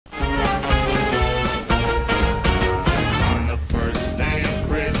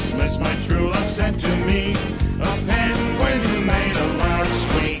me a penguin who made a loud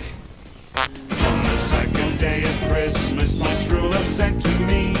squeak. On the second day of Christmas, my true love sent to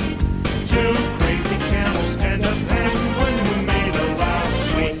me 2 crazy camels and a penguin who made a loud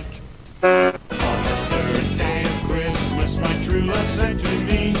squeak. On the third day of Christmas, my true love sent to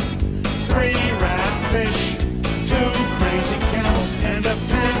me 3 ratfish, 2 crazy camels, and a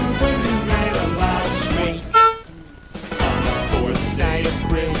penguin who made a loud squeak. On the fourth day of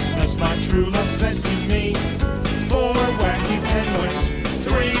Christmas, my true love sent to me 4 wacky penguins,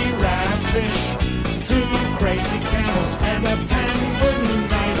 3 ratfish, 2 crazy camels, and a penguin who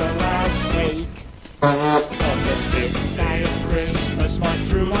made a loud squeak. On the fifth day of Christmas, my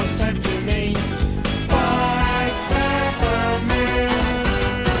true love sent to me 5 peppermints,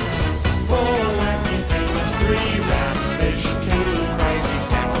 4 wacky penguins, 3 ratfish, 2 crazy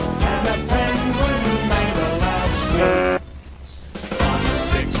camels, and a penguin who made a loud squeak. On the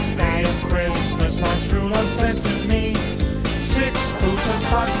sixth day of Christmas, my true love sent to me 6 pooses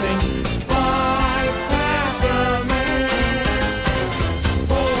fussing, 5 peppermints,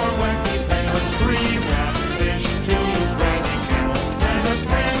 4 wacky penguins, 3 ratfish, 2 crazy camels, and a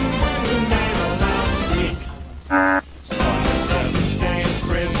penguin who made a loud squeak. On the seventh day of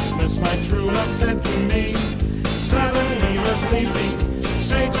Christmas, my true love sent to me 7 lemurs leaping,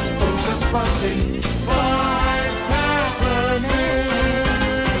 6 pooses fussing, 5 peppermints,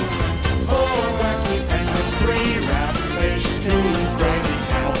 4 wacky penguins, 3 ratfish, 2 crazy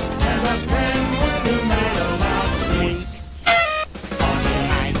camels, and a penguin who made a loud squeak. On the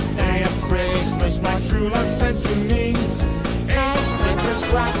ninth day of Christmas, my true love sent to me 8 flippers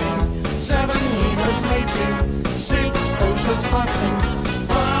flapping, 7 lemurs leaping, 6 pooses fussing,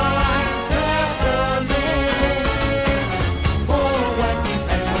 5 peppermints, 4 wacky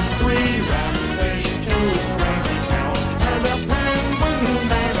penguins, 3 ratfish, 2 crazy camels, and a penguin who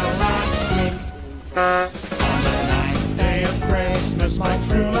made a loud squeak. On the ninth day of Christmas, my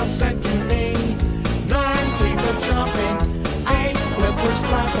true love sent to me 9 teeth of chomping, 8 flippers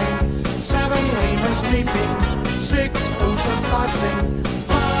flapping, 7 lemurs leaping, 6 pooses fussing,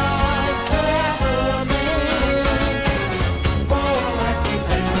 5 peppermints, 4 wacky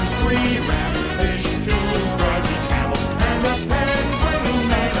penguins, 3 ratfish, 2 crazy camels, and a penguin who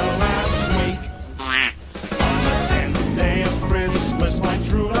made a loud squeak. On the 10th day of Christmas, my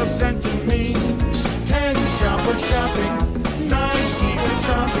true love sent to me 10 shoppers shopping, 9 teeth of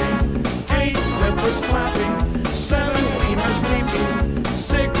chomping, 8 flippers flapping, 7 lemurs leaping,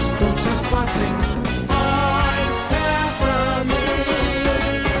 6 pooses fussing, 5 peppermints,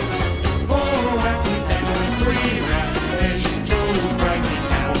 4 wacky penguins, 3 ratfish, 2 crazy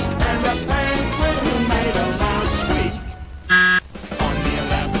camels, and a penguin who made a loud squeak. On the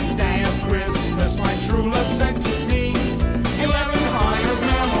 11th day of Christmas, my true love sent to me 11 hired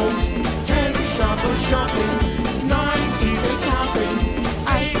mammals, 10 shoppers shopping, 9 teeth of chomping,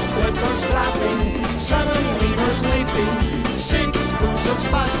 8 flippers flapping, 7 lemurs leaping, 6 pooses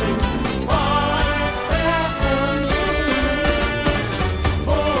fussing, 5 peppermints,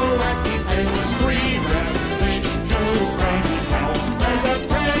 4 wacky penguins, 3 ratfish, 2 crazy camels, and a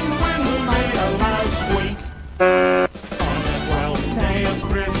penguin who made a loud squeak. On the 12th day of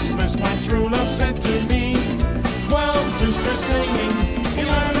Christmas, my true love sent to me 12 zoosters singing,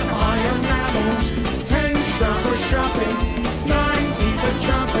 11 iron mammals, 10 shoppers shopping, 9 teeth of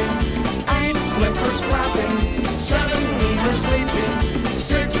chomping, 8 flippers flapping, 7 lemurs leaping,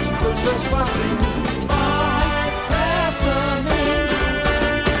 6 pooses fussing, 5 peppermints,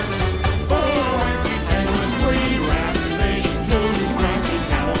 4 wacky penguins, 3 ratfish, 2 crazy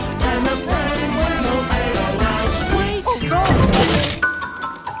camels, and a penguin who made a loud squeak.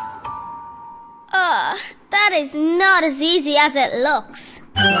 That is not as easy as it looks.